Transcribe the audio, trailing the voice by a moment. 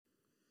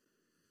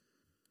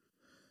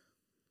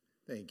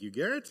Thank you,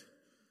 Garrett.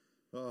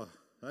 Oh,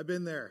 I've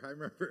been there.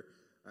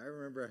 I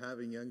remember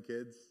having young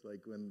kids,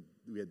 like when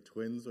we had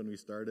twins when we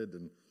started,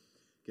 and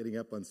getting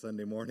up on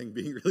Sunday morning,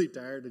 being really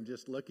tired, and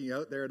just looking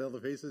out there at all the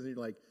faces, and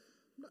you're like,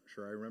 I'm not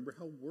sure I remember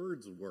how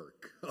words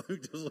work.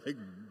 Just like,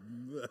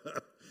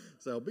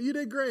 but you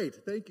did great.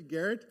 Thank you,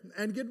 Garrett.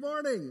 And good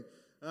morning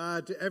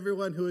to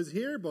everyone who is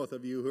here, both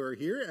of you who are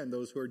here and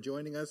those who are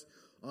joining us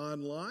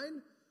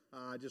online.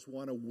 I just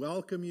want to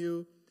welcome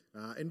you,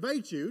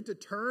 invite you to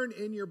turn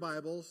in your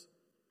Bibles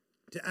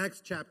to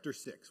Acts chapter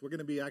 6. We're going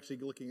to be actually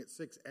looking at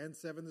 6 and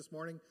 7 this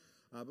morning,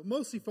 but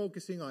mostly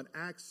focusing on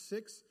Acts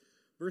 6,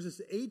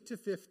 verses 8 to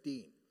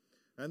 15.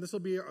 And this will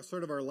be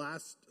sort of our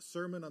last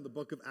sermon on the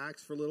book of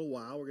Acts for a little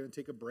while. We're going to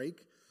take a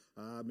break,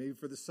 maybe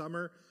for the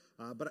summer.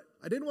 But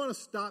I didn't want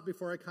to stop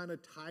before I kind of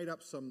tied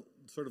up some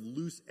sort of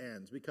loose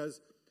ends, because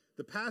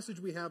the passage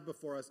we have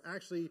before us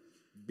actually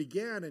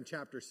began in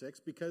chapter 6,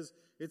 because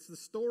it's the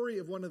story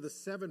of one of the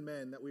 7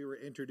 men that we were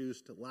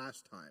introduced to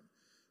last time.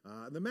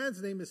 And the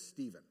man's name is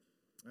Stephen.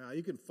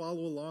 You can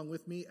follow along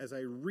with me as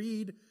I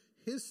read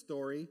his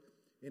story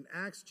in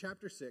Acts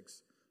chapter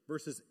 6,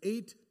 verses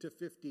 8 to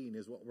 15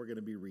 is what we're going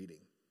to be reading.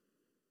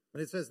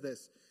 And it says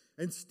this: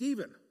 "And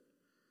Stephen,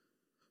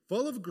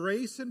 full of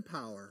grace and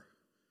power,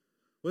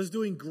 was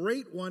doing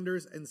great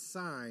wonders and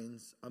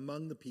signs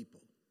among the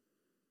people.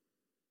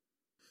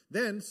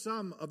 Then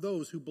some of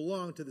those who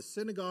belonged to the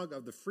synagogue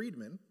of the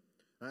freedmen,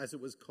 as it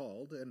was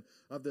called, and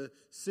of the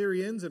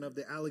Syrians and of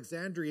the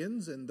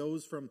Alexandrians and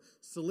those from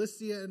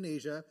Cilicia and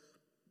Asia,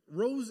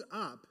 rose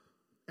up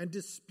and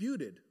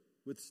disputed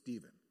with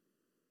Stephen.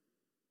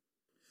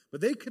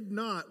 But they could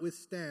not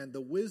withstand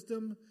the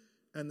wisdom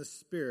and the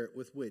spirit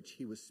with which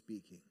he was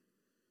speaking.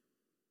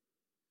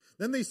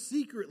 Then they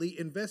secretly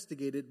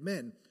investigated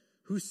men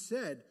who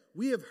said,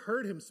 'We have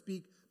heard him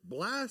speak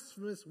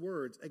blasphemous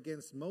words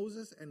against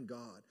Moses and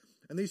God.'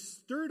 And they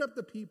stirred up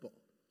the people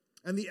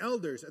and the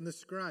elders and the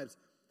scribes,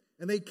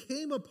 and they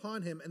came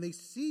upon him and they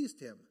seized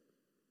him,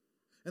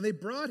 and they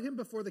brought him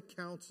before the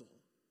council.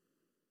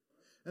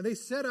 And they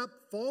set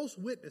up false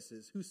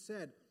witnesses who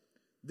said,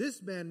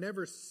 'This man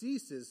never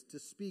ceases to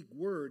speak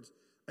words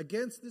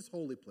against this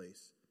holy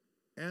place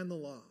and the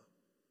law.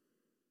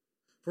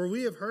 For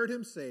we have heard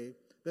him say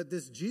that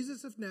this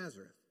Jesus of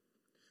Nazareth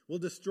will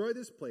destroy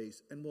this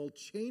place and will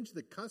change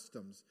the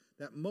customs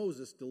that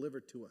Moses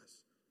delivered to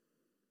us.'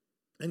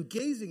 And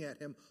gazing at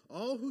him,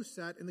 all who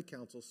sat in the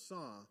council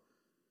saw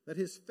that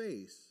his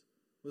face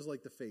was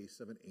like the face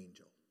of an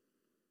angel."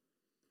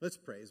 Let's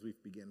pray as we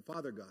begin.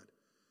 Father God,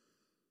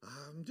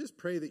 just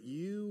pray that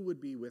you would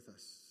be with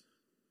us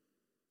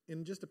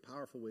in just a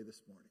powerful way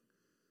this morning.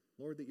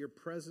 Lord, that your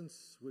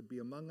presence would be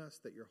among us,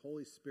 that your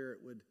Holy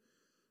Spirit would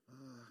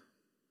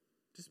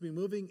just be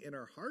moving in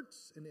our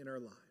hearts and in our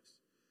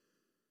lives.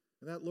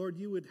 And that, Lord,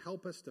 you would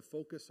help us to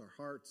focus our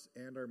hearts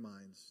and our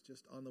minds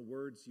just on the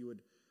words you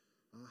would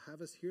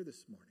have us hear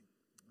this morning.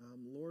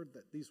 Lord,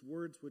 that these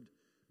words would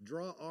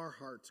draw our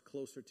hearts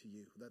closer to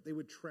you, that they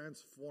would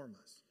transform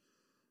us,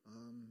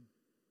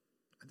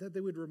 and that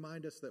they would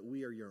remind us that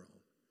we are your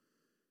own,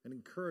 and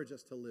encourage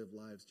us to live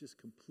lives just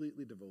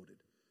completely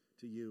devoted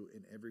to you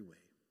in every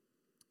way.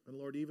 And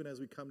Lord, even as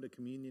we come to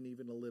communion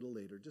even a little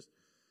later, just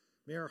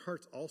may our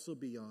hearts also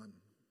be on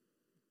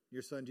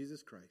your Son,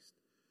 Jesus Christ,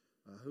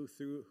 who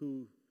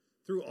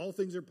through all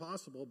things are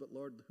possible, but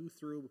Lord, who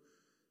through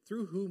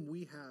whom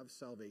we have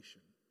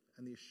salvation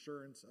and the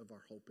assurance of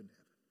our hope in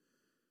heaven.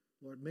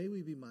 Lord, may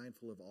we be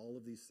mindful of all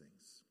of these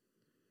things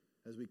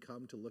as we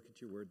come to look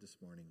at your word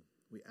this morning.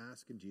 We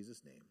ask in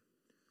Jesus' name,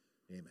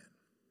 amen.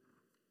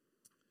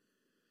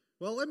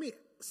 Well, let me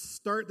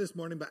start this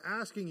morning by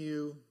asking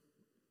you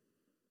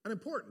an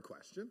important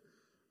question.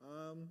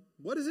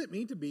 What does it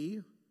mean to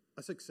be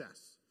a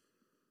success?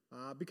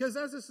 Because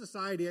as a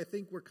society, I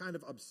think we're kind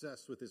of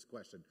obsessed with this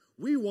question.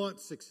 We want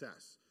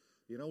success.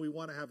 You know, we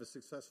want to have a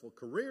successful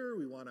career.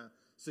 We want a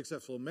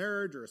successful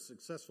marriage or a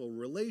successful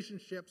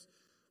relationships.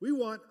 We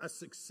want a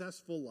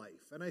successful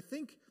life. And I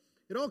think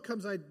it all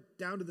comes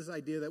down to this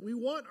idea that we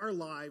want our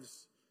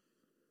lives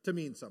to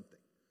mean something.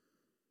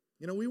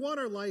 You know, we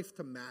want our life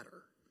to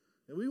matter.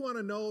 And we want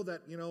to know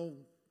that, you know,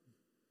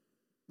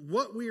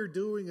 what we are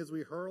doing as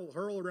we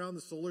hurl around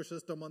the solar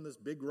system on this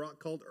big rock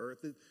called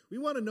Earth, we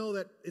want to know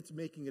that it's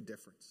making a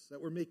difference,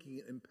 that we're making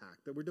an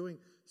impact, that we're doing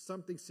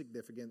something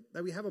significant,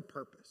 that we have a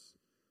purpose.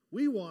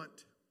 We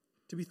want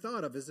to be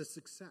thought of as a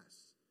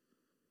success.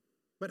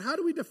 But how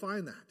do we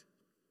define that?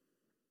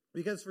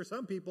 Because for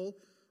some people,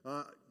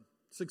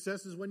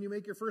 success is when you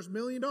make your first $1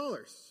 million.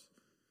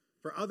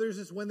 For others,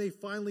 it's when they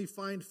finally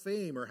find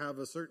fame or have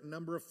a certain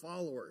number of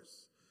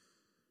followers.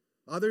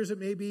 Others, it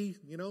may be,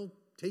 you know,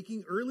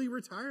 taking early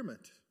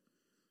retirement.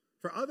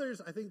 For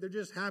others, I think they're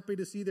just happy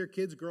to see their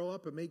kids grow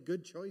up and make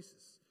good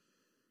choices.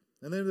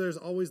 And then there's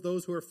always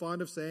those who are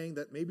fond of saying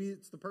that maybe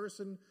it's the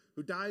person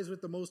who dies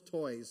with the most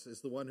toys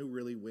is the one who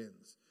really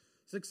wins.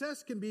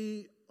 Success can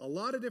be a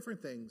lot of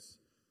different things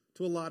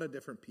to a lot of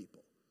different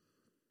people.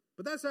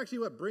 But that's actually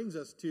what brings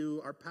us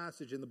to our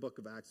passage in the book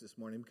of Acts this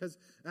morning, because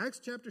Acts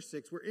chapter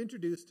 6, we're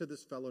introduced to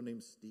this fellow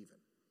named Stephen.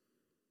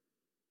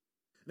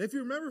 And if you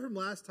remember from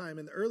last time,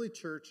 in the early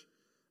church,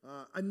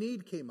 a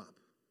need came up.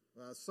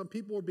 Some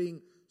people were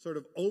being sort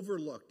of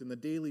overlooked in the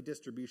daily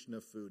distribution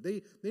of food.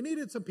 They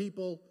needed some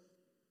people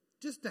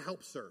just to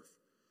help serve.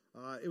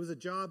 It was a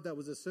job that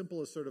was as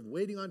simple as sort of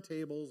waiting on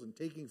tables and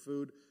taking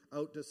food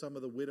out to some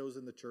of the widows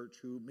in the church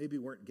who maybe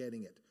weren't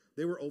getting it.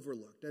 They were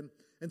overlooked.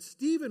 And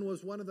Stephen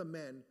was one of the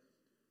men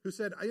who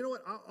said, you know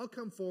what, I'll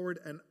come forward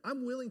and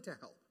I'm willing to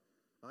help.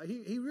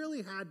 He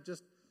really had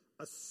just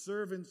a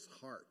servant's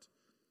heart.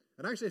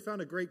 And actually I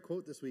found a great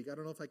quote this week. I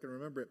don't know if I can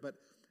remember it, but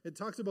it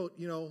talks about,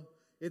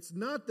 it's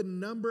not the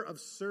number of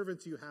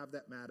servants you have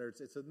that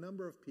matters. It's the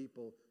number of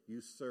people you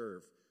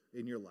serve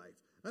in your life.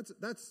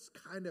 That's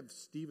kind of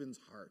Stephen's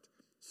heart.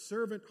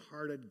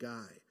 Servant-hearted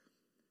guy.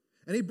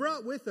 And he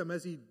brought with him,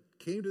 as he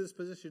came to this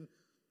position,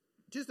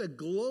 just a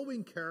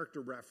glowing character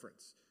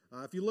reference.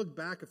 If you look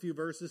back a few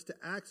verses to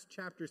Acts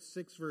chapter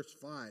 6, verse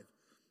 5,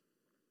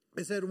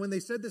 it said, when they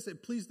said this,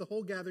 it pleased the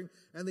whole gathering,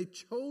 and they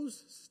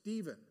chose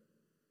Stephen,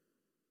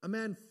 a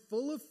man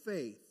full of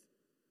faith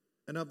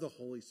and of the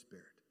Holy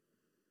Spirit.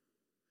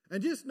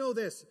 And just know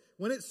this,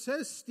 when it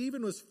says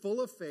Stephen was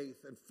full of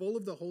faith and full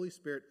of the Holy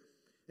Spirit,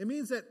 it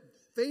means that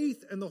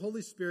faith and the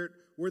Holy Spirit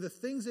were the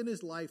things in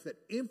his life that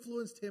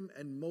influenced him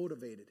and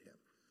motivated him.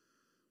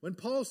 When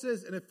Paul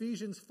says in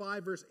Ephesians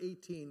 5, verse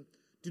 18,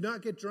 do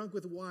not get drunk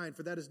with wine,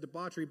 for that is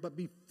debauchery, but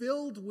be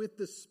filled with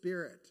the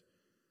Spirit.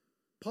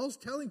 Paul's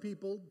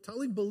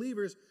telling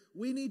believers,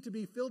 we need to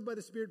be filled by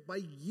the Spirit by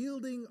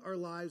yielding our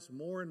lives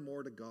more and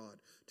more to God.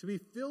 To be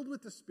filled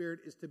with the Spirit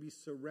is to be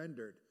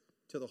surrendered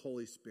to the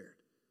Holy Spirit.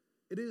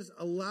 It is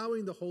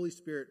allowing the Holy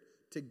Spirit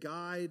to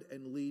guide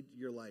and lead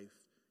your life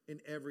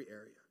in every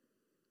area.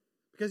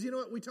 Because you know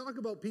what? We talk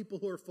about people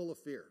who are full of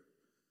fear,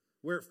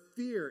 where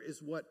fear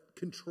is what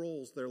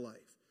controls their life.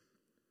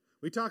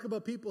 We talk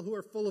about people who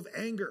are full of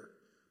anger,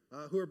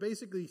 who are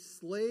basically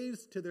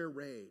slaves to their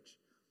rage.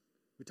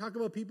 We talk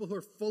about people who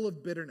are full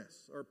of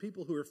bitterness, or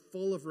people who are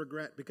full of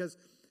regret, because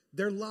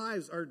their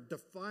lives are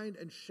defined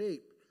and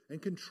shaped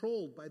and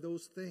controlled by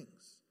those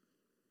things.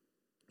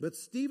 But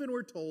Stephen,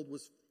 we're told,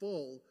 was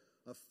full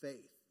of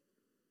faith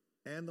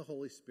and the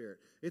Holy Spirit.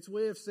 It's a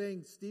way of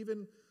saying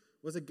Stephen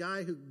was a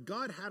guy who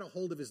God had a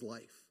hold of his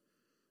life.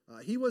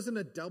 He wasn't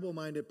a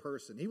double-minded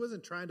person. He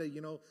wasn't trying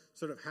to,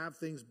 sort of have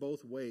things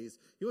both ways.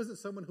 He wasn't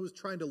someone who was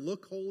trying to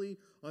look holy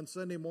on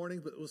Sunday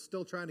morning, but was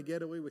still trying to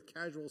get away with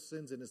casual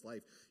sins in his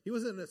life. He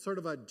wasn't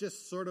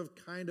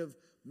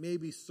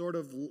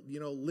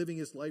living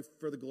his life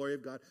for the glory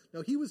of God.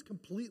 No, he was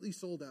completely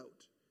sold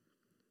out.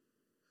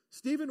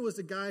 Stephen was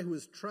a guy who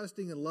was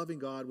trusting and loving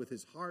God with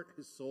his heart,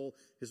 his soul,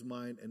 his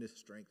mind, and his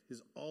strength,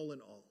 his all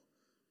in all.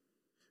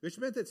 Which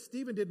meant that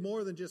Stephen did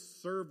more than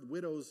just serve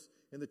widows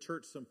in the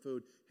church some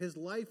food. His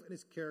life and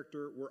his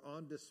character were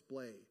on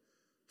display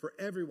for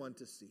everyone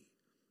to see.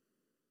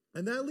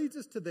 And that leads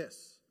us to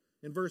this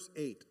in verse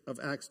 8 of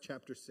Acts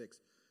chapter 6.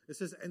 It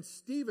says, and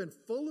Stephen,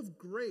 full of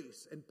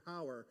grace and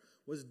power,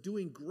 was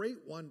doing great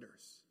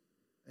wonders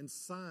and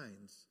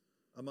signs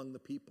among the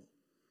people.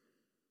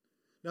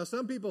 Now,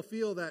 some people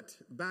feel that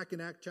back in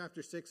Acts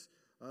chapter 6,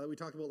 that we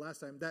talked about last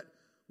time, that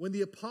when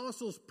the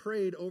apostles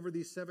prayed over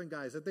these 7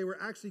 guys, that they were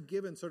actually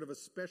given sort of a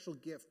special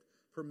gift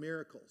for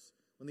miracles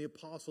when the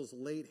apostles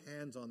laid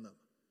hands on them.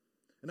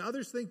 And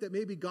others think that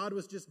maybe God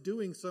was just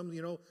doing some,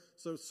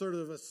 sort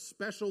of a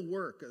special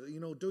work,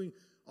 doing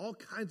all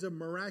kinds of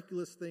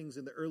miraculous things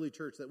in the early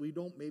church that we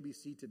don't maybe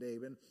see today.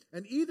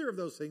 And either of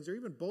those things, or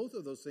even both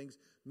of those things,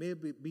 may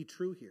be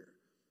true here.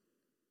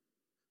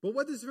 But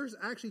what this verse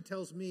actually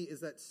tells me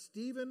is that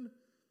Stephen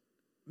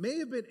may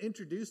have been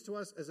introduced to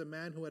us as a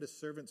man who had a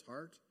servant's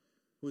heart,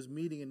 who was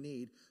meeting a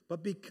need,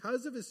 but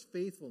because of his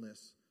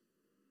faithfulness,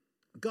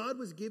 God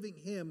was giving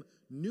him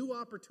new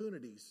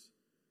opportunities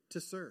to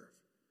serve.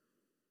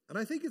 And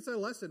I think it's a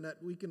lesson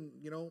that we can,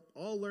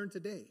 all learn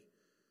today.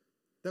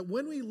 That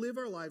when we live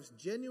our lives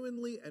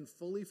genuinely and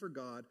fully for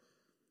God,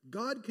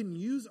 God can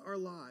use our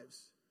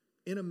lives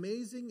in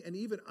amazing and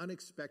even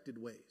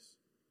unexpected ways,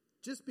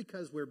 just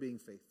because we're being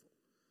faithful.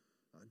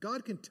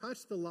 God can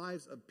touch the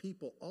lives of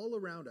people all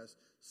around us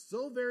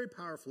so very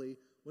powerfully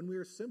when we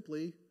are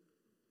simply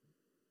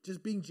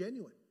just being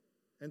genuine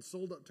and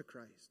sold out to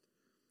Christ.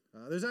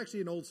 There's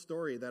actually an old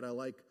story that I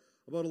like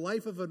about a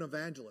life of an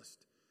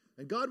evangelist.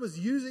 And God was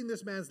using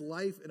this man's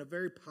life in a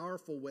very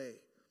powerful way.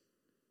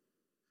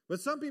 But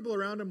some people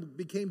around him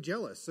became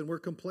jealous and were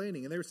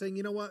complaining. And they were saying,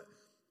 you know what?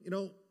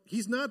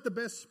 He's not the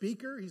best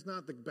speaker. He's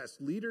not the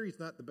best leader. He's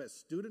not the best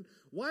student.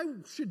 Why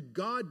should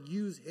God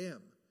use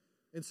him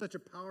in such a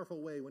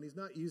powerful way when he's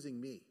not using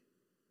me?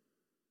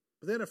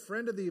 But then a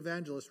friend of the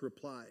evangelist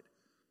replied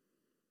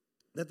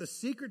that the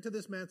secret to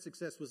this man's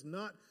success was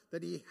not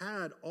that he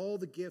had all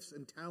the gifts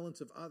and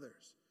talents of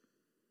others.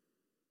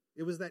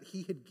 It was that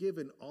he had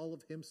given all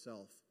of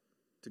himself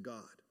to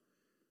God.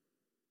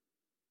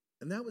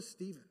 And that was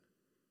Stephen.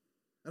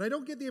 And I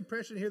don't get the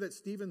impression here that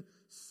Stephen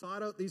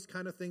sought out these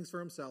kind of things for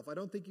himself. I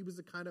don't think he was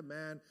the kind of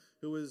man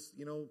who was,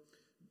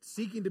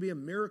 seeking to be a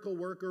miracle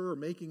worker or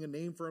making a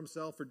name for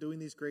himself for doing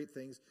these great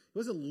things. He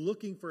wasn't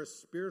looking for a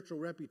spiritual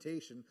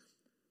reputation.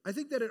 I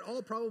think that it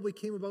all probably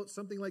came about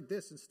something like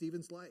this in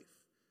Stephen's life.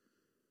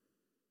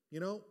 You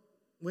know,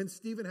 when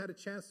Stephen had a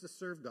chance to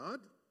serve God,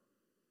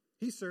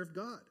 he served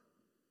God.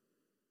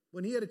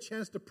 When he had a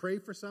chance to pray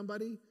for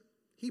somebody,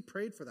 he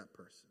prayed for that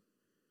person.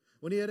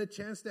 When he had a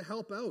chance to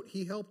help out,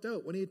 he helped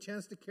out. When he had a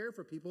chance to care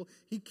for people,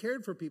 he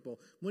cared for people.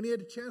 When he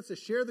had a chance to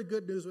share the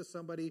good news with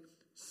somebody,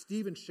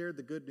 Stephen shared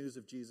the good news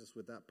of Jesus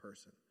with that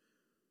person.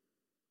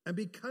 And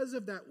because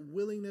of that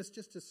willingness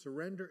just to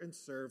surrender and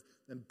serve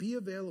and be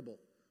available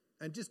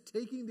and just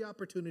taking the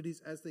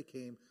opportunities as they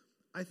came,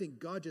 I think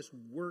God just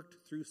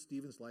worked through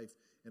Stephen's life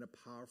in a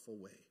powerful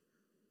way.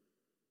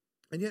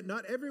 And yet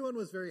not everyone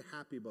was very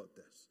happy about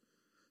this.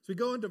 So we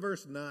go into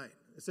verse 9.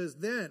 It says,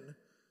 "Then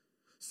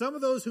some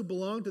of those who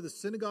belonged to the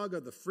synagogue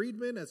of the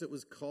freedmen, as it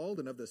was called,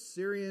 and of the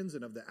Syrians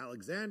and of the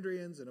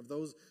Alexandrians and of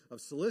those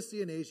of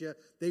Cilicia and Asia,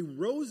 they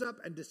rose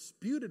up and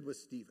disputed with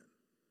Stephen.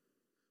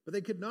 But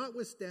they could not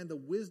withstand the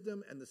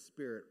wisdom and the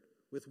spirit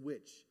with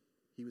which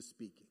he was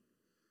speaking."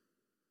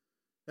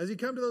 As you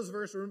come to those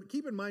verses,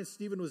 keep in mind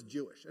Stephen was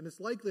Jewish. And it's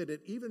likely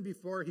that even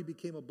before he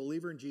became a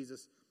believer in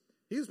Jesus,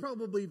 he was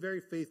probably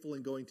very faithful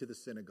in going to the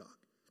synagogue.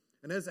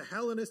 And as a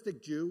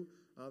Hellenistic Jew,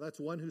 that's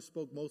one who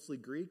spoke mostly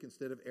Greek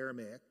instead of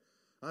Aramaic,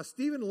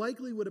 Stephen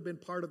likely would have been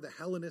part of the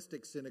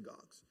Hellenistic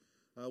synagogues,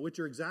 which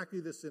are exactly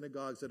the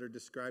synagogues that are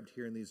described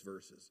here in these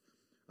verses.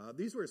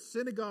 These were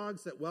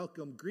synagogues that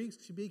welcomed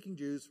Greek-speaking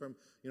Jews from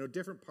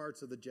different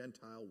parts of the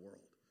Gentile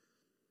world.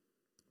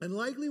 And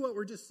likely what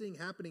we're just seeing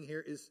happening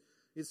here is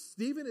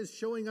Stephen is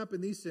showing up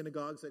in these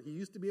synagogues that he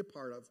used to be a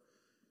part of,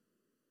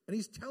 and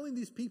he's telling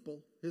these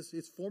people,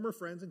 his former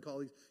friends and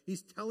colleagues,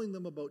 he's telling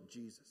them about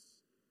Jesus,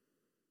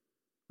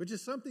 which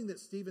is something that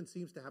Stephen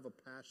seems to have a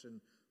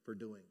passion for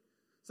doing.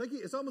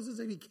 It's almost as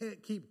if he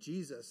can't keep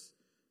Jesus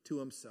to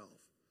himself.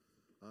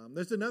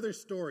 There's another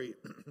story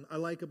I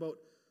like about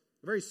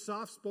a very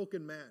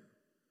soft-spoken man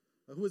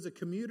who was a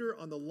commuter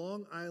on the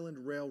Long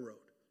Island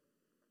Railroad.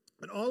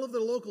 And all of the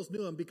locals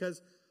knew him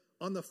because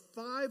on the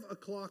 5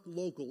 o'clock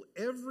local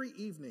every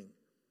evening,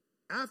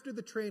 after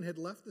the train had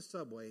left the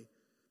subway,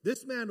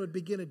 this man would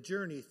begin a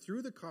journey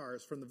through the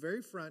cars from the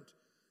very front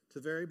to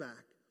the very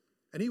back.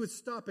 And he would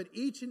stop at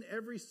each and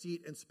every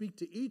seat and speak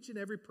to each and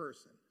every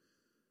person.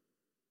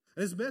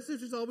 And his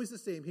message was always the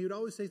same. He would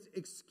always say,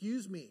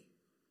 "Excuse me,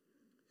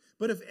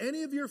 but if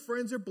any of your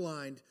friends are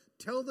blind,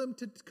 tell them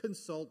to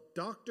consult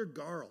Dr.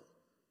 Garl.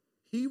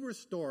 He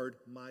restored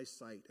my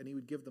sight." And he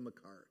would give them a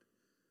card.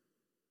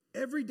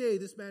 Every day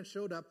this man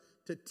showed up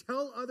to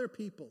tell other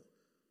people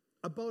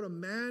about a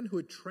man who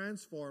had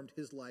transformed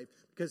his life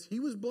because he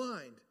was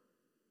blind,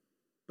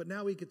 but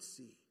now he could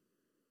see.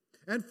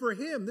 And for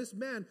him, this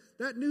man,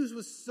 that news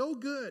was so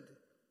good,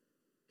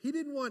 he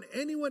didn't want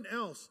anyone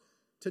else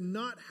to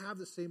not have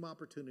the same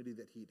opportunity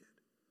that he did.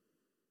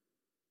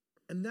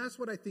 And that's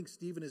what I think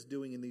Stephen is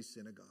doing in these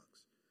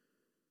synagogues.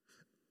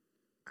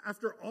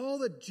 After all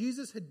that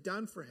Jesus had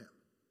done for him,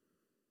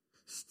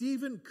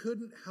 Stephen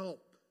couldn't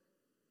help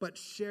but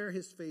share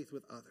his faith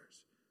with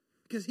others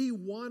because he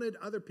wanted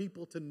other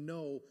people to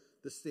know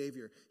the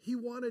Savior. He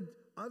wanted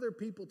other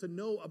people to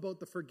know about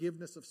the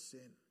forgiveness of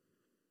sin.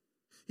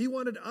 He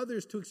wanted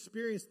others to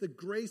experience the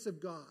grace of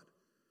God,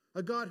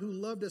 a God who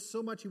loved us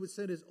so much he would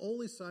send his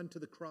only Son to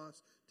the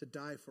cross to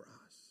die for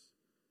us.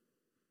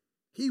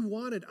 He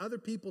wanted other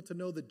people to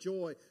know the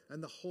joy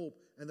and the hope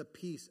and the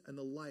peace and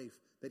the life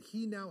that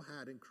he now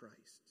had in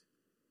Christ.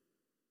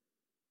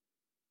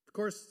 Of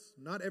course,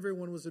 not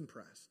everyone was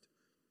impressed.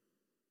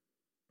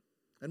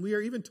 And we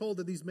are even told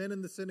that these men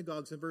in the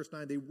synagogues in verse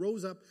 9, they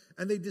rose up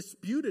and they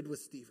disputed with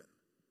Stephen.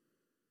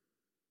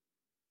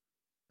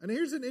 And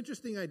here's an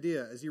interesting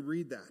idea as you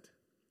read that.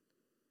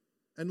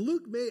 And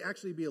Luke may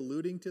actually be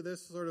alluding to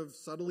this sort of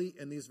subtly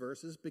in these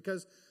verses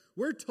because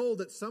we're told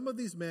that some of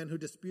these men who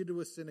disputed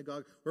with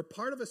synagogue were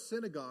part of a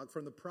synagogue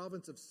from the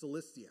province of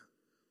Cilicia.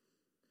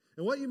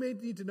 And what you may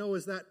need to know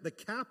is that the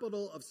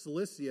capital of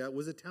Cilicia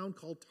was a town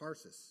called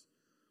Tarsus.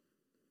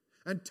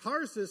 And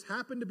Tarsus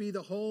happened to be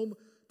the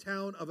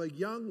hometown of a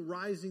young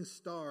rising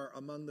star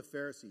among the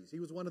Pharisees. He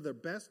was one of their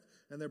best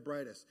and their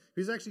brightest.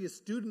 He was actually a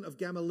student of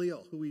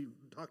Gamaliel, who we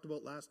talked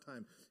about last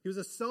time. He was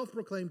a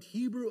self-proclaimed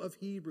Hebrew of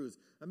Hebrews,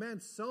 a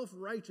man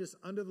self-righteous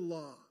under the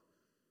law.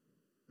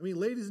 I mean,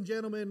 ladies and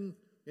gentlemen,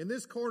 in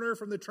this corner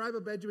from the tribe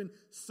of Benjamin,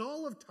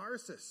 Saul of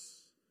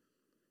Tarsus.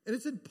 And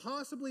it's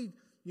impossibly,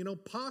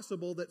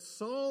 possible that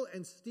Saul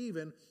and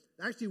Stephen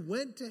actually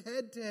went to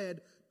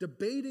head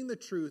debating the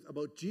truth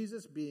about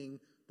Jesus being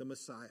the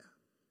Messiah.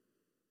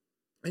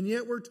 And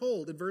yet we're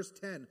told in verse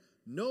 10,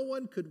 no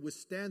one could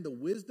withstand the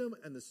wisdom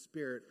and the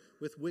spirit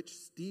with which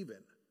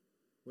Stephen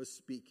was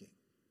speaking.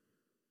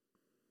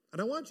 And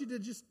I want you to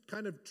just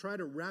kind of try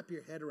to wrap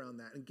your head around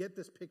that and get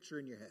this picture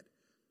in your head.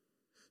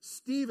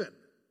 Stephen,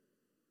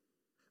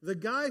 the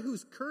guy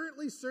who's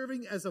currently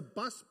serving as a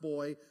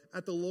busboy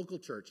at the local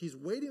church. He's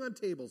waiting on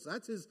tables.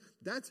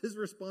 That's his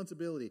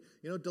responsibility.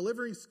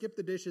 Delivering skip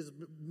the dishes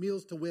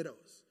meals to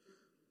widows.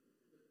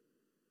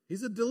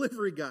 He's a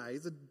delivery guy.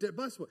 He's a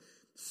busboy.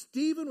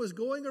 Stephen was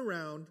going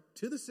around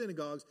to the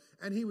synagogues,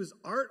 and he was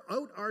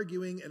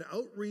out-arguing and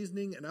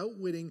out-reasoning and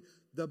outwitting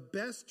the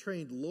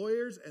best-trained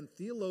lawyers and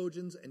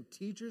theologians and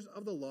teachers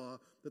of the law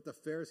that the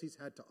Pharisees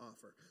had to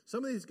offer.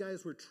 Some of these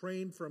guys were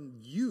trained from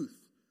youth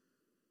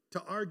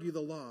to argue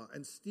the law,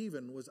 and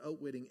Stephen was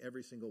outwitting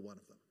every single one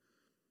of them.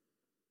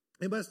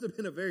 It must have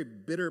been a very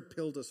bitter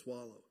pill to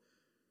swallow.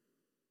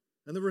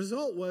 And the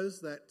result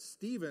was that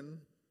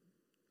Stephen,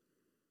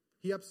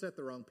 he upset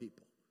the wrong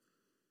people.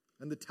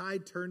 And the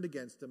tide turned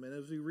against him. And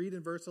as we read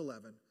in verse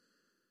 11,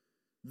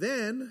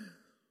 then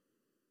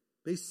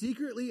they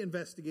secretly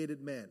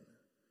investigated men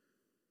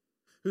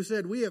who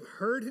said, "We have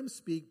heard him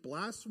speak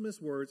blasphemous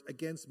words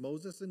against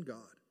Moses and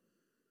God."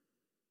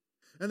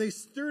 And they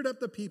stirred up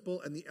the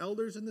people and the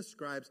elders and the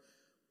scribes,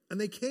 and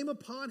they came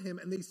upon him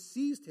and they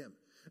seized him.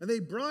 And they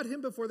brought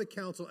him before the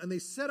council, and they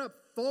set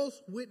up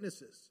false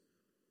witnesses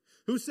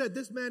who said,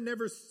 "This man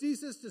never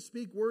ceases to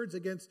speak words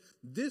against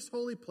this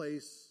holy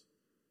place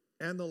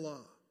and the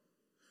law.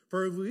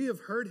 For we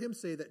have heard him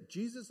say that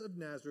Jesus of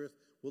Nazareth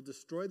will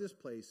destroy this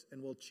place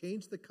and will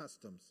change the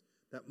customs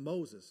that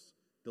Moses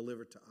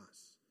delivered to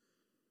us."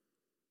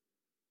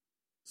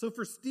 So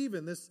for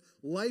Stephen, this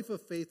life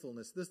of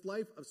faithfulness, this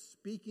life of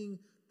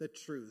speaking the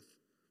truth,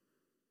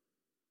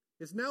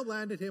 it's now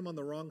landed him on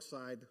the wrong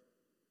side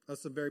of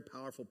some very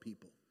powerful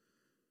people.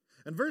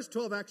 And verse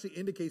 12 actually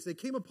indicates they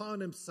came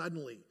upon him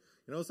suddenly.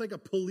 It's like a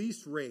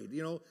police raid,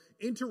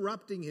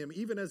 interrupting him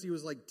even as he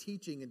was like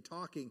teaching and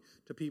talking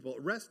to people,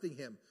 arresting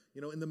him,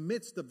 in the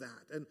midst of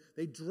that. And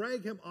they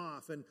drag him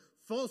off, and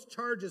false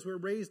charges were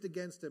raised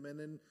against him. And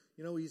then,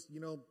 he's,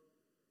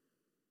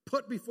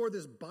 put before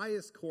this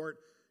biased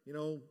court,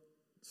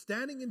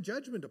 standing in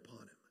judgment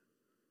upon him.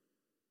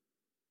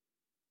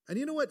 And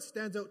you know what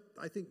stands out,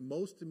 I think,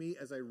 most to me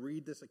as I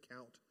read this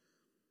account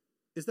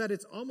is that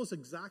it's almost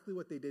exactly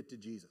what they did to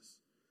Jesus.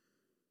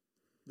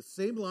 The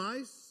same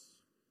lies,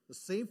 the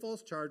same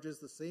false charges,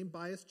 the same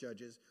biased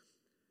judges.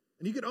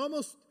 And you could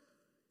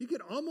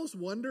almost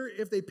wonder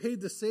if they paid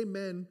the same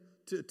men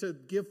to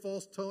give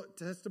false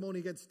testimony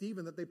against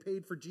Stephen that they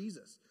paid for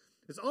Jesus.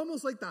 It's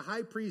almost like the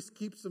high priest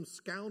keeps some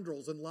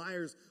scoundrels and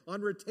liars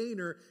on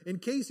retainer in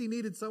case he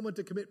needed someone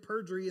to commit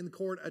perjury in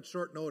court at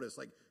short notice.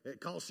 Like, hey,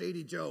 call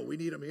Shady Joe. We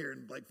need him here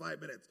in like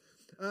 5 minutes.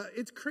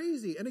 It's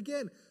crazy. And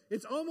again,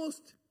 it's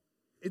almost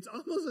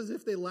as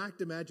if they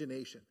lacked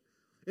imagination.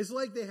 It's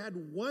like they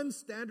had one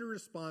standard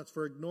response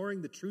for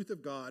ignoring the truth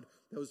of God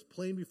that was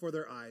plain before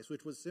their eyes,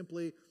 which was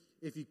simply,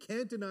 if you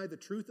can't deny the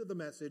truth of the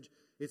message,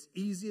 it's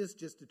easiest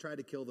just to try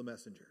to kill the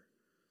messenger.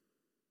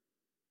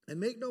 And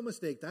make no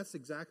mistake, that's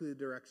exactly the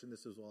direction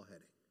this is all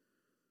heading.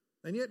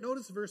 And yet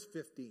notice verse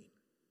 15.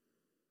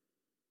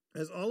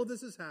 As all of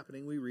this is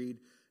happening, we read,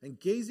 "And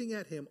gazing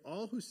at him,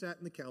 all who sat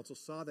in the council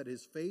saw that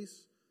his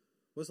face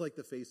was like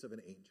the face of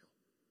an angel."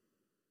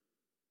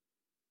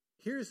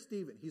 Here's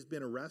Stephen. He's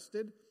been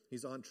arrested.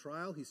 He's on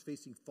trial. He's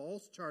facing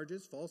false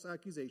charges, false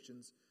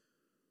accusations.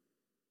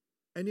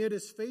 And yet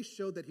his face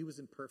showed that he was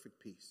in perfect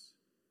peace.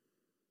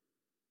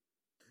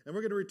 And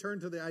we're going to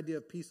return to the idea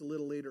of peace a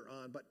little later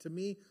on. But to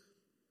me,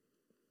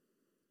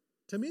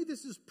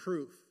 this is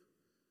proof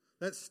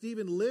that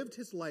Stephen lived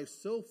his life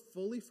so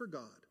fully for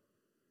God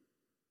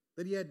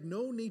that he had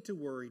no need to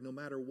worry no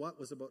matter what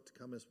was about to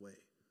come his way.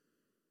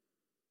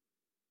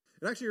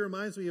 It actually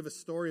reminds me of a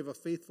story of a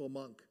faithful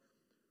monk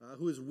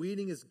who was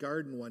weeding his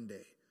garden one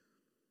day.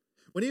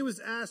 When he was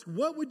asked,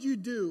 "What would you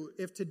do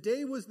if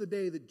today was the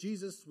day that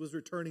Jesus was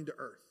returning to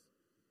earth?"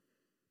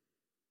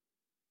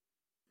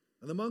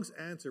 And the monk's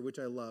answer, which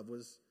I love,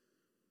 was,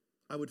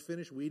 "I would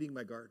finish weeding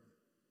my garden."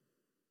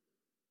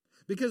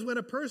 Because when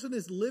a person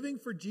is living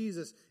for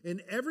Jesus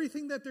in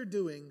everything that they're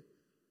doing,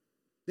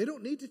 they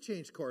don't need to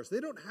change course. They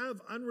don't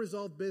have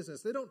unresolved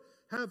business. They don't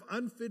have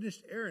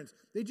unfinished errands.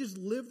 They just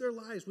live their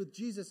lives with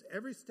Jesus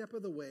every step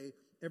of the way,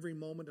 every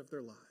moment of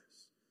their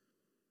lives.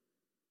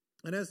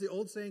 And as the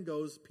old saying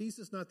goes, peace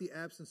is not the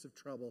absence of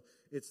trouble,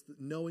 it's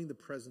knowing the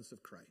presence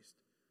of Christ.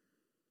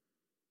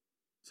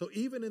 So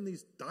even in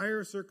these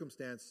dire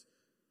circumstances,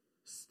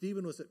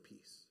 Stephen was at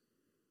peace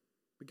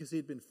because he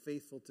had been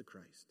faithful to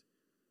Christ.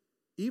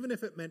 Even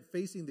if it meant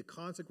facing the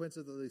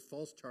consequences of the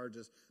false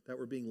charges that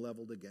were being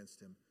leveled against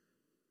him,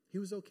 he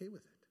was okay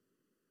with it.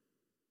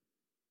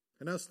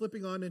 And now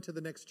slipping on into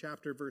the next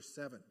chapter, verse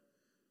 7,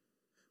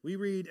 we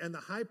read, "And the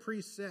high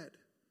priest said,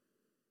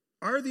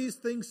 'Are these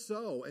things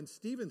so?' And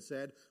Stephen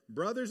said,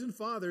 'Brothers and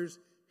fathers,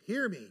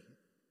 hear me.'"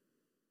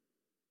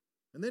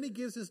 And then he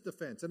gives his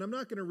defense. And I'm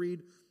not going to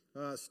read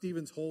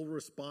Stephen's whole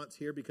response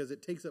here because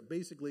it takes up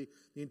basically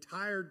the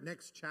entire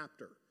next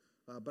chapter.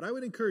 But I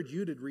would encourage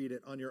you to read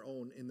it on your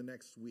own in the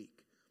next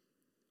week.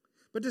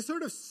 But to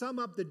sort of sum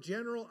up the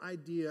general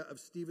idea of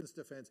Stephen's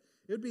defense,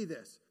 it would be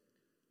this.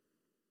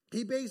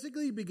 He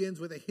basically begins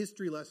with a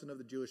history lesson of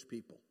the Jewish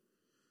people.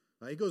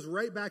 He goes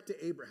right back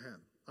to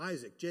Abraham,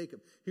 Isaac,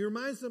 Jacob. He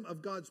reminds them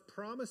of God's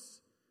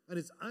promise and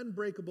his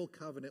unbreakable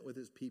covenant with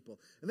his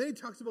people. And then he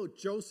talks about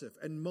Joseph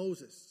and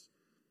Moses,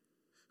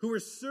 who were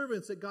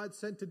servants that God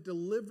sent to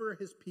deliver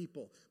his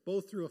people,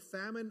 both through a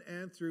famine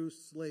and through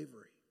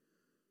slavery.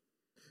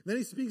 Then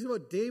he speaks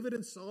about David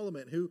and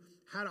Solomon, who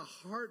had a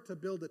heart to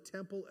build a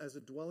temple as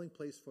a dwelling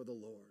place for the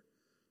Lord.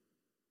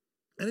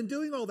 And in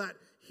doing all that,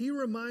 he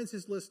reminds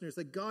his listeners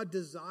that God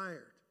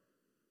desired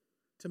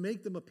to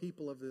make them a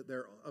people of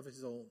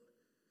his own,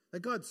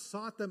 that God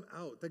sought them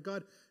out, that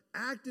God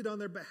acted on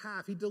their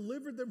behalf. He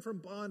delivered them from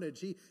bondage.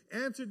 He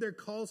answered their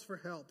calls for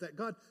help, that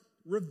God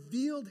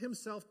revealed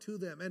himself to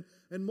them.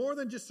 And more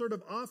than just sort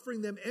of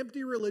offering them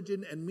empty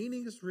religion and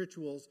meaningless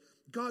rituals,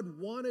 God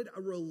wanted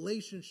a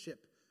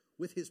relationship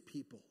with his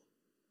people,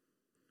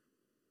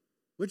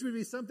 which would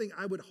be something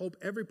I would hope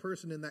every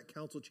person in that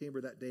council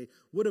chamber that day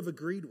would have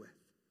agreed with.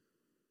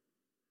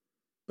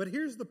 But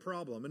here's the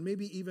problem, and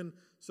maybe even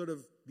sort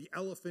of the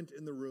elephant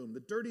in the room, the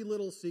dirty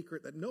little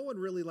secret that no one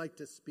really liked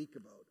to speak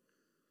about.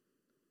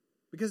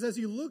 Because as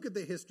you look at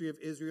the history of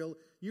Israel,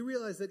 you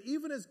realize that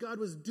even as God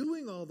was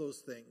doing all those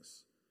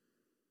things,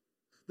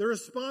 the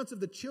response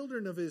of the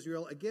children of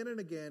Israel again and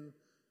again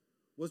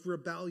was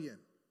rebellion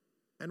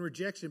and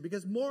rejection.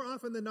 Because more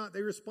often than not,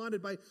 they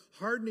responded by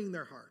hardening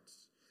their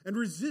hearts and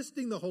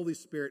resisting the Holy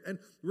Spirit and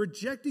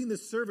rejecting the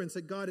servants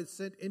that God had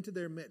sent into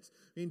their midst.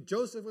 I mean,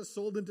 Joseph was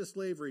sold into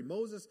slavery.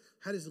 Moses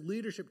had his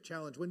leadership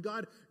challenge. When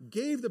God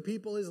gave the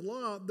people his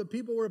law, the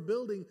people were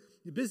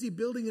busy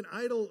building an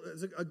idol,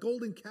 a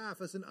golden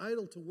calf as an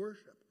idol to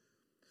worship.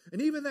 And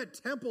even that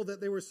temple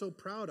that they were so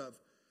proud of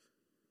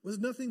was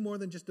nothing more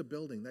than just a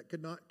building that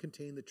could not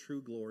contain the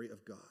true glory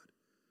of God.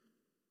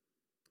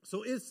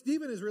 So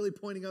Stephen is really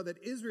pointing out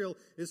that Israel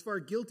is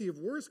far guilty of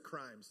worse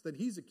crimes than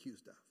he's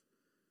accused of.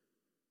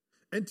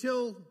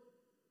 Until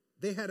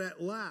they had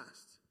at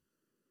last,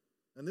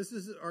 and this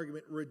is his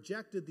argument,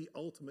 rejected the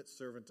ultimate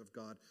servant of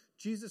God,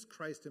 Jesus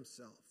Christ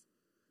himself,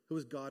 who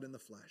is God in the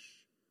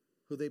flesh,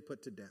 who they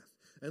put to death.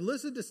 And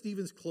listen to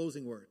Stephen's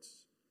closing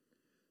words.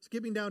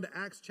 Skipping down to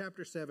Acts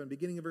chapter 7,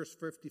 beginning of verse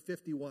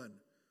 51. It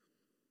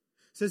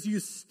says, "You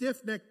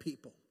stiff-necked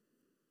people,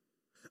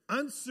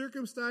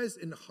 uncircumcised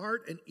in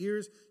heart and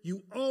ears,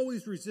 you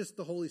always resist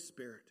the Holy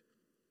Spirit.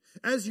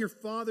 As your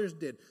fathers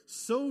did,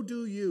 so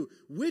do you.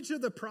 Which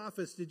of the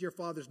prophets did your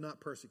fathers not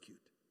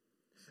persecute?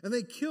 And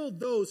they killed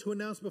those who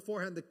announced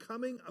beforehand the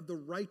coming of the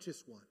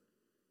righteous one,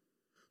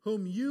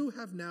 whom you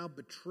have now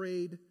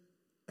betrayed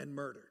and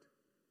murdered."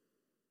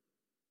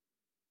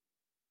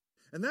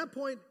 At that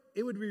point,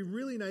 it would be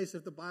really nice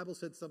if the Bible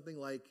said something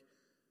like,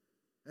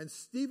 "And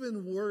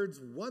Stephen's words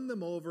won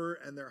them over,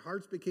 and their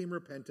hearts became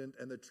repentant,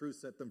 and the truth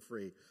set them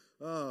free."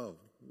 Oh,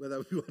 well, that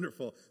would be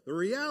wonderful. The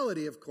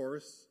reality, of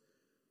course,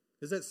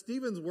 is that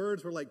Stephen's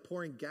words were like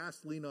pouring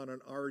gasoline on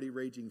an already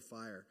raging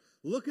fire.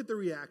 Look at the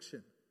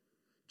reaction.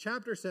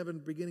 Chapter 7,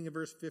 beginning of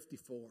verse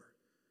 54.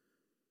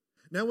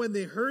 "Now when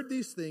they heard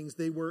these things,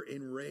 they were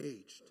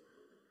enraged.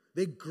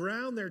 They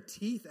ground their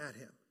teeth at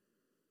him.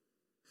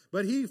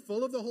 But he,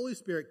 full of the Holy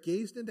Spirit,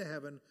 gazed into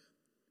heaven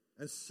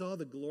and saw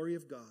the glory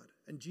of God,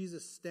 and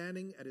Jesus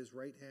standing at his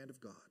right hand of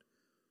God.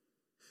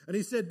 And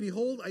he said,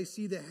 'Behold, I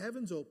see the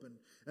heavens open,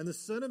 and the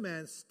Son of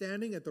Man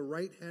standing at the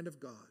right hand of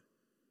God.'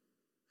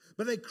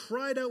 But they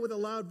cried out with a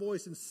loud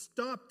voice and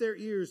stopped their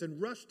ears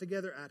and rushed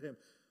together at him.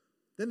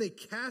 Then they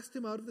cast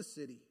him out of the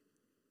city,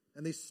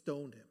 and they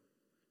stoned him.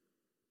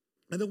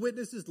 And the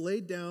witnesses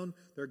laid down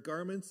their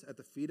garments at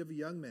the feet of a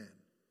young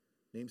man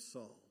named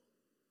Saul.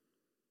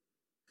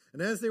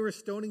 And as they were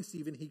stoning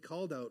Stephen, he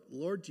called out,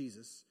 'Lord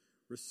Jesus,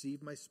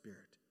 receive my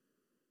spirit.'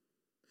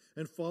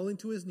 And falling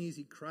to his knees,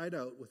 he cried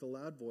out with a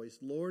loud voice,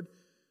 'Lord,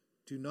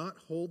 do not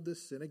hold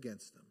this sin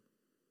against them.'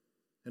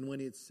 And when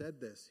he had said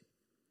this,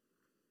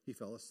 he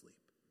fell asleep."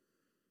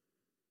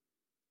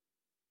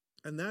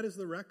 And that is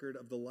the record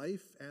of the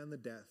life and the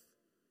death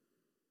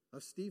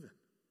of Stephen.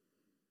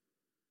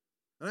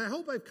 And I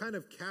hope I've kind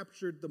of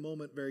captured the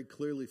moment very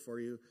clearly for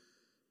you,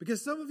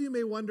 because some of you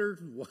may wonder,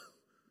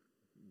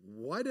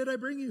 why did I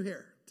bring you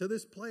here to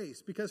this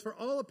place? Because for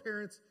all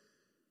appearance,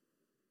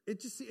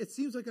 it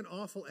seems like an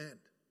awful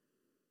end.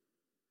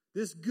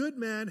 This good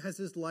man has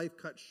his life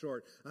cut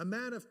short. A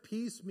man of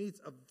peace meets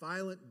a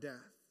violent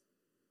death.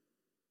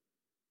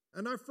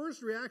 And our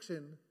first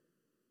reaction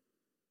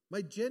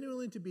might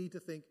genuinely be to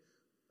think,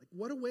 like,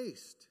 what a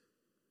waste.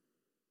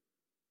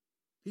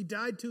 He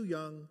died too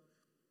young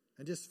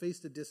and just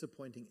faced a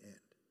disappointing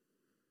end.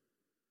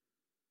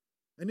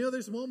 And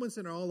there's moments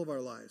in all of our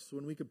lives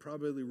when we could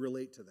probably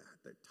relate to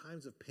that. There are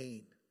times of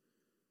pain,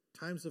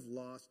 times of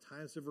loss,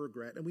 times of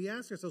regret. And we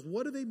ask ourselves,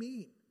 what do they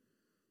mean?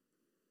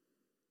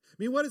 I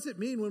mean, what does it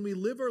mean when we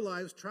live our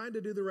lives trying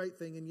to do the right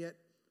thing and yet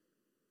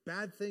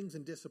bad things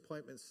and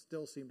disappointments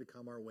still seem to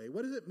come our way?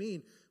 What does it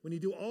mean when you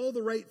do all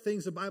the right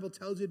things the Bible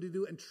tells you to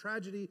do and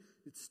tragedy,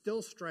 it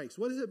still strikes?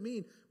 What does it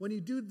mean when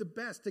you do the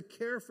best to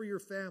care for your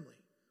family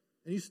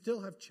and you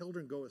still have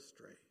children go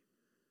astray?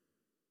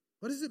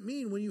 What does it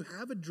mean when you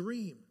have a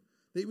dream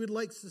that you would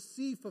like to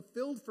see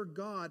fulfilled for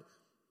God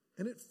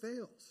and it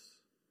fails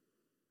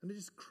and it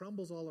just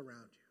crumbles all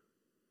around you?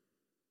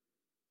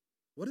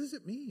 What does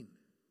it mean?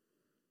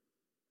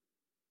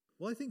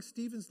 Well, I think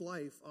Stephen's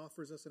life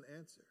offers us an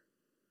answer.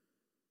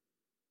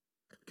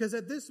 Because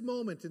at this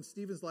moment in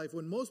Stephen's life,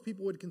 when most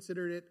people would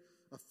consider it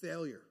a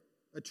failure,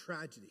 a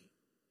tragedy,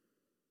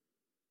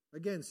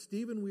 Again,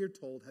 Stephen, we are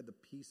told, had the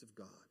peace of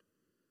God.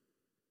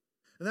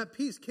 And that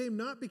peace came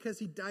not because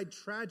he died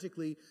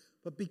tragically,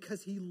 but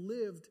because he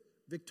lived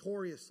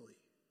victoriously.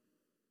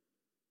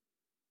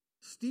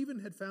 Stephen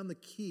had found the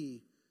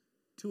key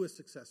to a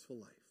successful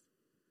life.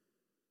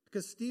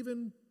 Because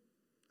Stephen,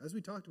 as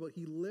we talked about,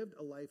 he lived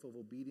a life of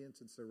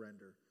obedience and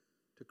surrender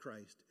to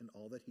Christ in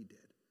all that he did.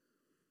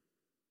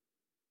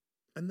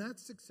 And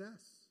that's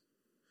success.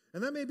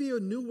 And that may be a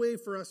new way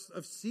for us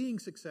of seeing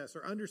success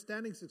or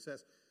understanding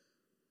success.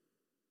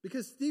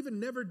 Because Stephen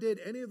never did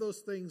any of those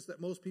things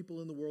that most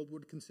people in the world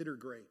would consider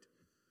great.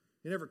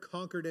 He never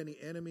conquered any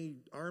enemy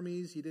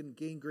armies. He didn't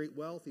gain great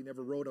wealth. He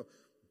never wrote a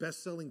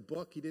best-selling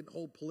book. He didn't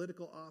hold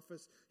political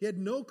office. He had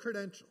no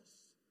credentials.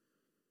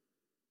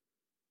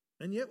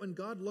 And yet when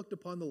God looked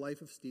upon the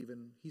life of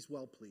Stephen, he's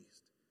well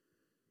pleased.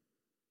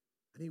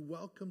 And he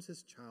welcomes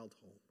his child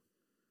home.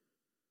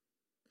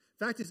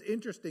 In fact, it's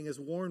interesting, as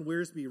Warren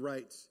Wiersbe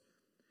writes,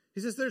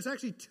 he says there's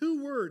actually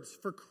two words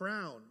for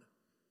crown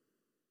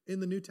in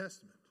the New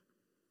Testament.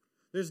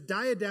 There's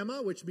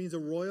diadema, which means a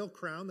royal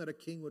crown that a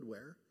king would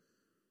wear.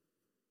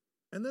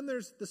 And then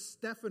there's the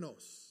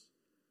Stephanos,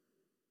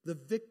 the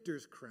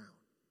victor's crown,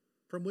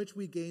 from which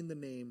we gain the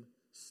name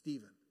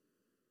Stephen.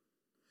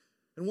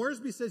 And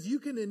Wiersbe says you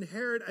can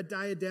inherit a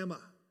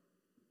diadema,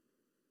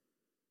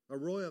 a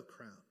royal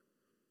crown.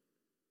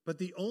 But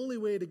the only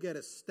way to get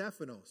a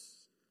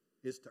Stephanos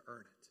is to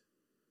earn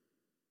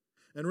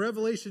it. In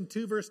Revelation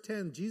 2 verse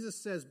 10, Jesus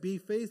says, "Be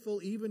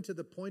faithful even to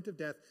the point of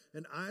death,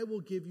 and I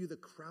will give you the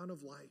crown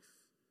of life."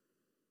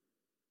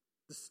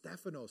 The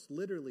Stephanos,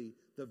 literally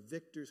the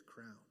victor's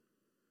crown.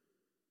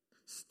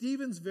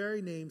 Stephen's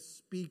very name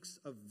speaks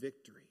of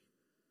victory.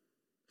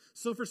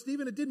 So for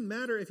Stephen, it didn't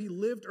matter if he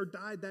lived or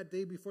died that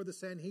day before the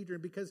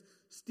Sanhedrin, because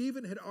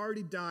Stephen had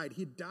already died.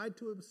 He died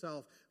to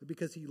himself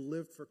because he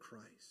lived for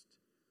Christ.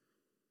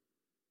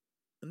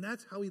 And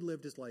that's how he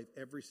lived his life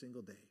every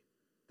single day.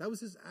 That was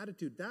his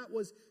attitude. That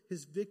was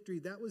his victory.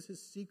 That was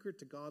his secret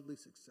to godly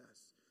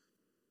success.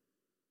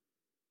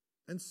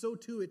 And so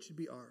too it should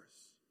be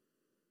ours.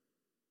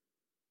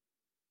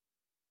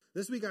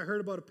 This week I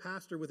heard about a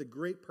pastor with a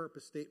great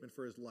purpose statement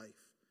for his life.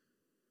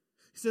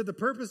 He said, "The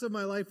purpose of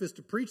my life is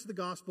to preach the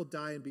gospel,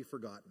 die, and be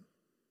forgotten."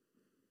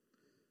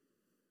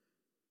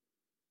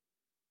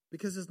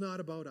 Because it's not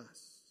about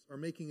us or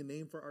making a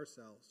name for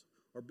ourselves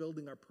or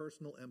building our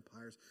personal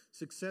empires.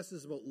 Success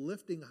is about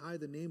lifting high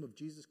the name of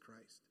Jesus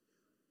Christ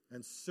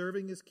and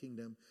serving his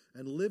kingdom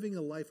and living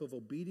a life of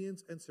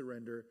obedience and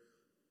surrender,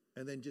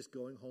 and then just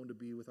going home to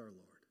be with our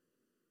Lord.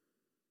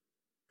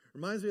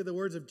 Reminds me of the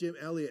words of Jim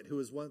Elliot, who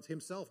was once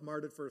himself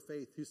martyred for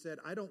faith, who said,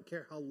 "I don't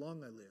care how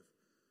long I live.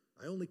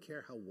 I only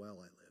care how well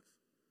I live."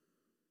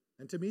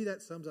 And to me,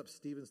 that sums up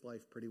Stephen's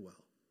life pretty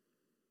well.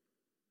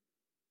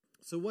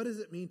 So what does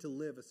it mean to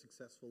live a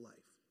successful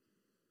life?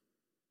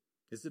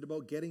 Is it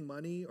about getting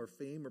money or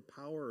fame or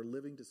power or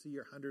living to see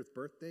your 100th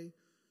birthday?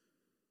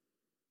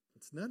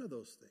 It's none of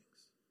those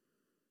things.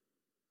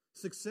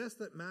 Success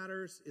that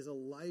matters is a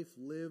life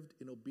lived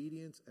in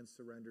obedience and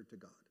surrender to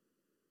God.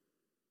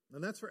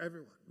 And that's for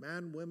everyone.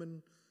 Man,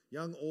 women,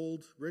 young,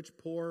 old, rich,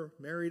 poor,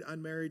 married,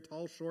 unmarried,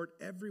 tall, short,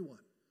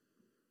 everyone.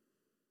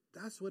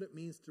 That's what it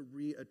means to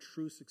be a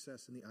true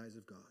success in the eyes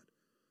of God.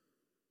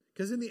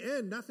 Because in the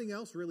end, nothing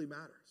else really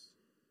matters.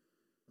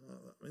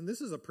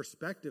 This is a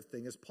perspective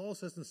thing. As Paul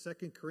says in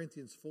 2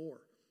 Corinthians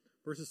 4,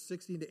 verses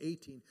 16 to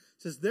 18,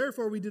 it says,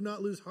 "Therefore we do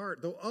not lose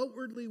heart. Though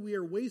outwardly we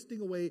are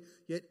wasting away,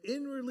 yet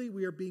inwardly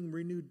we are being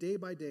renewed day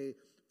by day.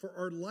 For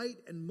our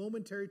light and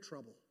momentary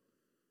trouble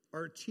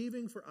are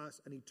achieving for us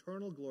an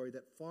eternal glory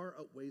that far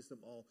outweighs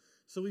them all.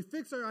 So we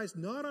fix our eyes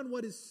not on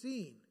what is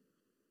seen,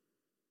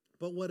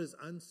 but what is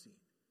unseen.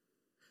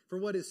 For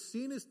what is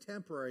seen is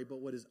temporary, but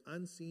what is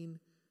unseen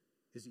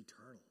is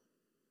eternal."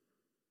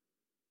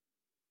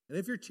 And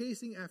if you're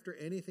chasing after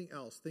anything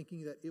else,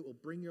 thinking that it will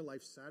bring your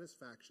life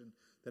satisfaction,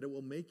 that it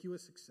will make you a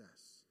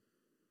success,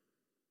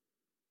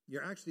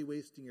 you're actually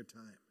wasting your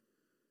time.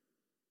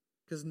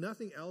 Because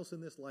nothing else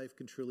in this life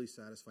can truly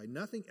satisfy.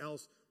 Nothing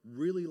else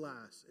really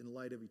lasts in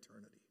light of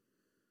eternity.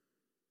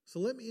 So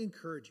let me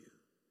encourage you.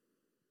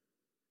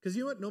 Because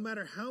you know what? No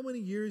matter how many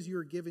years you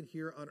are given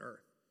here on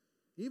earth,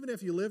 even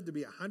if you live to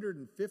be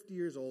 150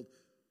 years old,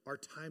 our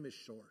time is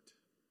short.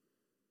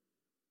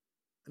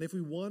 And if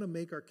we want to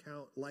make our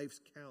lives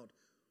count,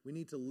 we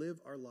need to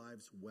live our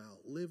lives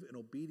well. Live in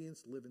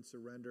obedience, live in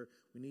surrender.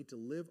 We need to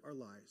live our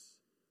lives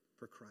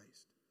for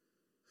Christ.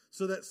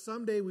 So that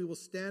someday we will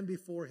stand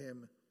before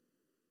him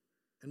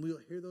and we will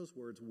hear those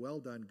words, "Well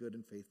done, good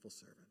and faithful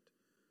servant."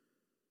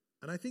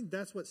 And I think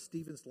that's what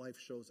Stephen's life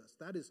shows us.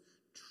 That is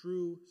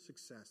true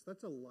success.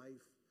 That's a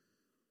life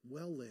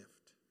well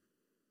lived.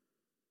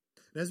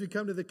 And as we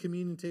come to the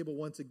communion table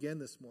once again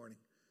this morning,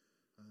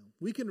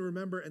 we can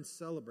remember and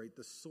celebrate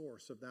the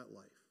source of that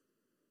life.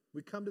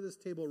 We come to this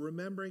table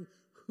remembering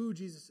who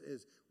Jesus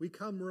is. We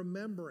come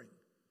remembering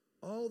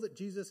all that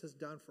Jesus has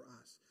done for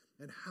us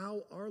and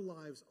how our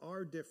lives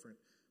are different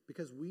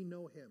because we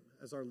know him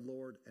as our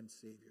Lord and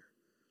Savior.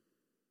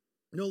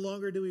 No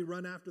longer do we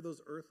run after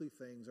those earthly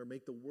things or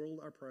make the world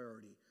our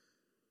priority,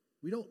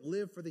 We don't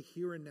live for the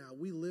here and now.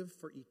 We live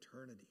for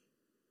eternity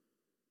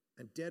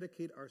and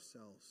dedicate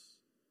ourselves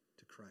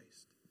to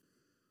Christ.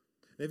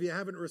 And if you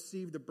haven't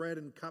received the bread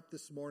and cup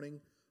this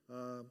morning,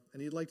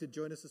 and you'd like to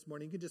join us this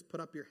morning, you can just put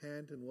up your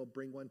hand and we'll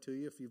bring one to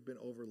you if you've been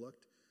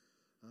overlooked.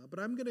 But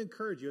I'm going to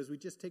encourage you as we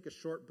just take a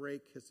short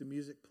break as the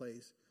music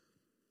plays.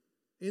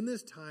 In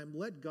this time,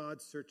 let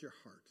God search your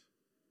heart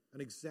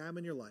and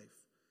examine your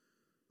life.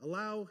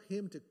 Allow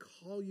him to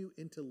call you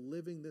into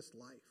living this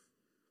life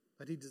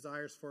that he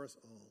desires for us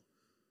all.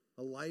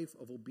 A life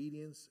of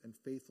obedience and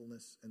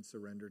faithfulness and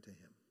surrender to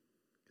him.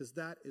 Because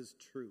that is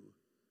true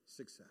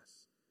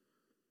success.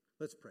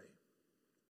 Let's pray.